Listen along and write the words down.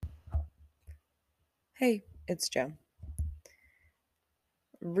Hey, it's Joe.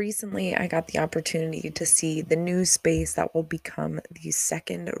 Recently, I got the opportunity to see the new space that will become the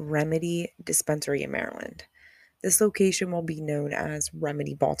second Remedy dispensary in Maryland. This location will be known as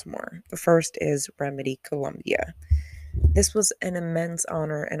Remedy Baltimore. The first is Remedy Columbia. This was an immense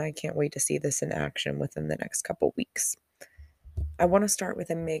honor, and I can't wait to see this in action within the next couple weeks. I want to start with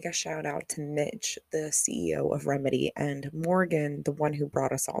a mega shout out to Mitch, the CEO of Remedy, and Morgan, the one who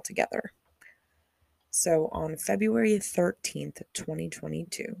brought us all together. So on February 13th,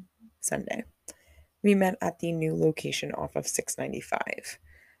 2022, Sunday, we met at the new location off of 695.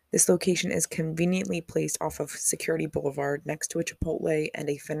 This location is conveniently placed off of Security Boulevard next to a Chipotle and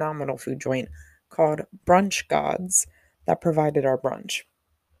a phenomenal food joint called Brunch Gods that provided our brunch.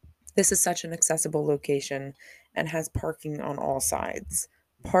 This is such an accessible location and has parking on all sides.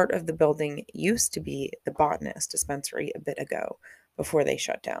 Part of the building used to be the Botanist dispensary a bit ago before they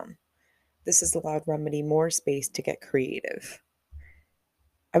shut down. This has allowed Remedy more space to get creative.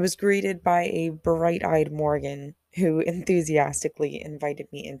 I was greeted by a bright eyed Morgan who enthusiastically invited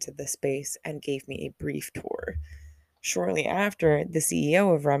me into the space and gave me a brief tour. Shortly after, the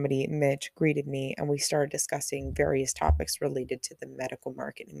CEO of Remedy, Mitch, greeted me and we started discussing various topics related to the medical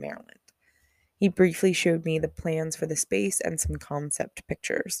market in Maryland. He briefly showed me the plans for the space and some concept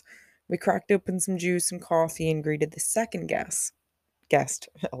pictures. We cracked open some juice and coffee and greeted the second guest,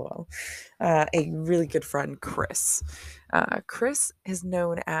 lol, a really good friend, Chris. Chris is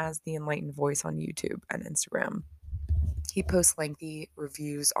known as the Enlightened Voice on YouTube and Instagram. He posts lengthy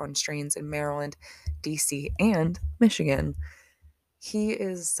reviews on strains in Maryland, DC, and Michigan. He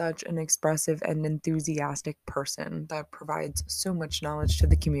is such an expressive and enthusiastic person that provides so much knowledge to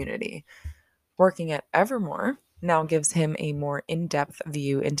the community. Working at Evermore now gives him a more in depth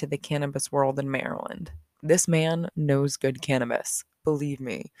view into the cannabis world in Maryland. This man knows good cannabis. Believe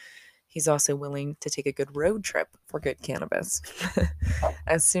me. He's also willing to take a good road trip for good cannabis.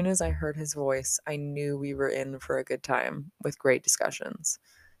 As soon as I heard his voice, I knew we were in for a good time with great discussions.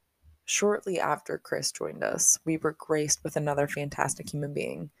 Shortly after Chris joined us, we were graced with another fantastic human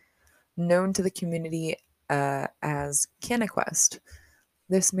being, known to the community as CannaQuest.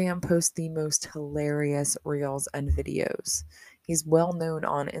 This man posts the most hilarious reels and videos. He's well known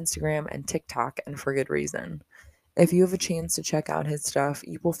on Instagram and TikTok, and for good reason. If you have a chance to check out his stuff,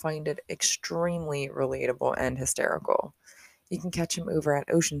 you will find it extremely relatable and hysterical. You can catch him over at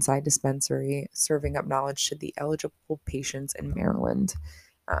Oceanside Dispensary, serving up knowledge to the eligible patients in Maryland.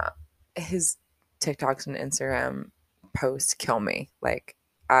 Uh, his TikToks and Instagram posts kill me. Like,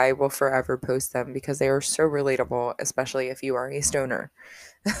 I will forever post them because they are so relatable, especially if you are a stoner.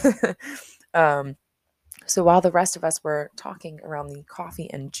 um, so while the rest of us were talking around the coffee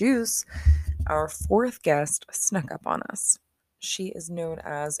and juice, our fourth guest snuck up on us. She is known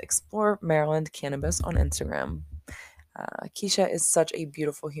as Explore Maryland Cannabis on Instagram. Keisha is such a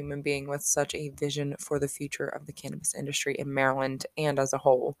beautiful human being with such a vision for the future of the cannabis industry in Maryland and as a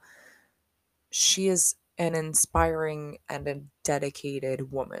whole. She is an inspiring and a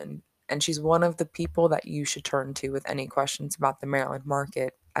dedicated woman, and she's one of the people that you should turn to with any questions about the Maryland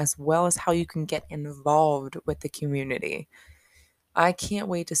market, as well as how you can get involved with the community. I can't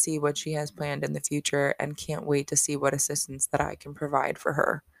wait to see what she has planned in the future and can't wait to see what assistance that I can provide for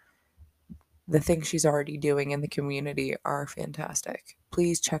her. The things she's already doing in the community are fantastic.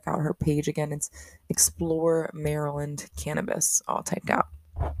 Please check out her page again. It's Explore Maryland Cannabis, all typed out.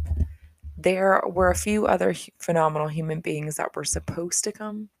 There were a few other phenomenal human beings that were supposed to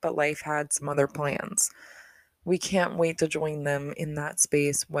come, but life had some other plans. We can't wait to join them in that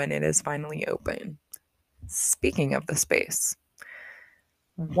space when it is finally open. Speaking of the space,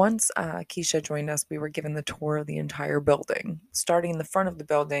 once Keisha joined us, we were given the tour of the entire building. Starting in the front of the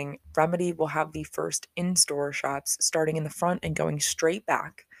building, Remedy will have the first in store shops starting in the front and going straight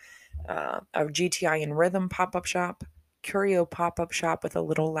back. A GTI and Rhythm pop up shop, Curio pop up shop with a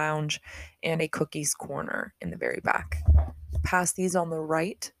little lounge, and a cookies corner in the very back. Past these on the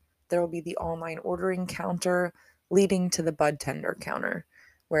right, there will be the online ordering counter leading to the bud tender counter,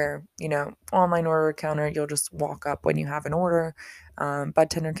 where, online order counter, you'll just walk up when you have an order. Bud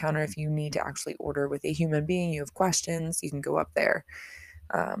tender counter, if you need to actually order with a human being, you have questions, you can go up there.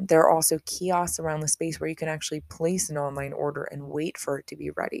 There are also kiosks around the space where you can actually place an online order and wait for it to be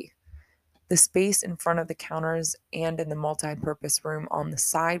ready. The space in front of the counters and in the multi-purpose room on the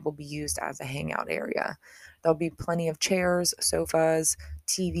side will be used as a hangout area. There'll be plenty of chairs, sofas,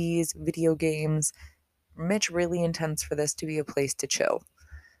 TVs, video games. Mitch really intends for this to be a place to chill.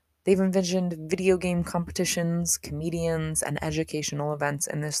 They've envisioned video game competitions, comedians, and educational events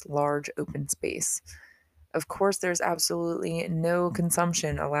in this large open space. Of course, there's absolutely no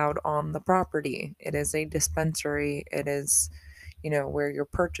consumption allowed on the property. It is a dispensary. It is, where you're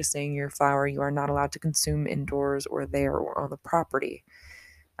purchasing your flower. You are not allowed to consume indoors or there or on the property.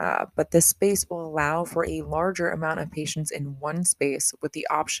 But this space will allow for a larger amount of patients in one space with the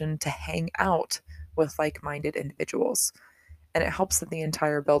option to hang out with like minded individuals. And it helps that the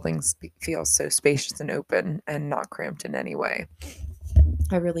entire building feels so spacious and open and not cramped in any way.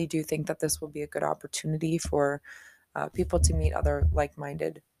 I really do think that this will be a good opportunity for people to meet other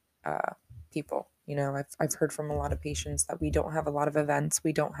like-minded uh, people. I've heard from a lot of patients that we don't have a lot of events,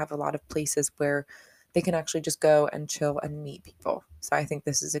 we don't have a lot of places where they can actually just go and chill and meet people. So I think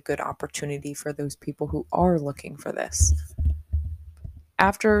this is a good opportunity for those people who are looking for this.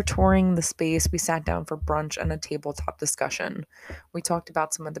 After touring the space, we sat down for brunch and a tabletop discussion. We talked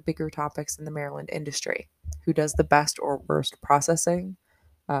about some of the bigger topics in the Maryland industry: who does the best or worst processing,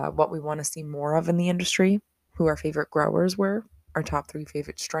 what we want to see more of in the industry, who our favorite growers were, our top 3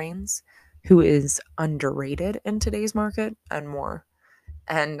 favorite strains, who is underrated in today's market, and more.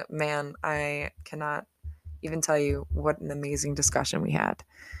 And man, I cannot even tell you what an amazing discussion we had.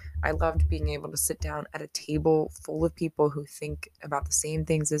 I loved being able to sit down at a table full of people who think about the same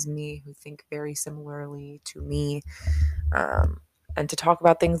things as me, who think very similarly to me, and to talk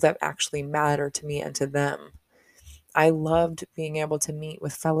about things that actually matter to me and to them. I loved being able to meet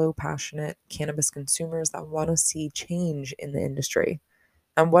with fellow passionate cannabis consumers that want to see change in the industry.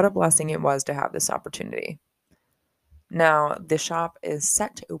 And what a blessing it was to have this opportunity. Now, the shop is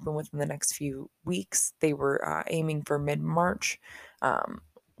set to open within the next few weeks. They were aiming for mid March. Um,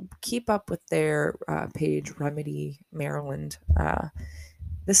 keep up with their page, Remedy Maryland.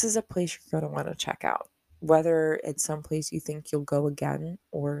 This is a place you're going to want to check out. Whether it's someplace you think you'll go again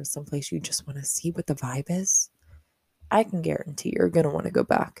or someplace you just want to see what the vibe is, I can guarantee you're going to want to go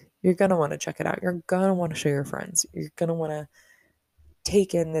back. You're going to want to check it out. You're going to want to show your friends. You're going to want to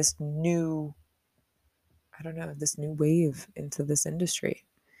take in this new, I don't know, this new wave into this industry.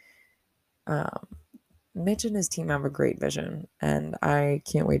 Um, Mitch and his team have a great vision, and I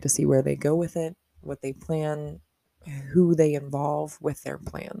can't wait to see where they go with it, what they plan, who they involve with their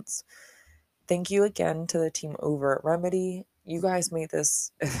plans. Thank you again to the team over at Remedy. You guys made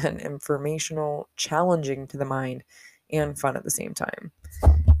this an informational, challenging to the mind, and fun at the same time.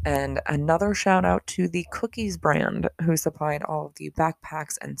 And another shout out to the Cookies brand who supplied all of the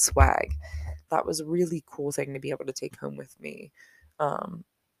backpacks and swag. That was a really cool thing to be able to take home with me. Um,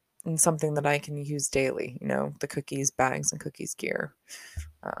 and something that I can use daily, the cookies bags and cookies gear.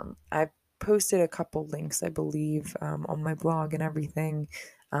 I posted a couple links, I believe, on my blog and everything.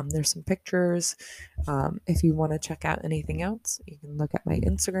 There's some pictures. If you want to check out anything else, you can look at my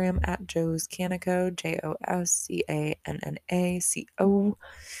Instagram at Joe's Canaco, JOSCANNACO.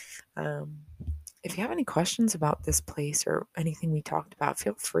 If you have any questions about this place or anything we talked about,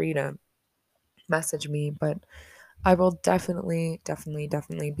 feel free to message me. But I will definitely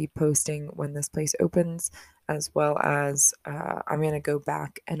be posting when this place opens, as well as I'm going to go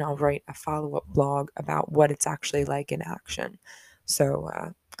back and I'll write a follow-up blog about what it's actually like in action. So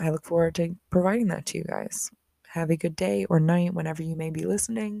I look forward to providing that to you guys. Have a good day or night whenever you may be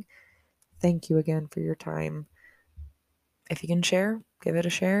listening. Thank you again for your time. If you can share, give it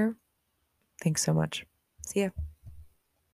a share. Thanks so much. See ya.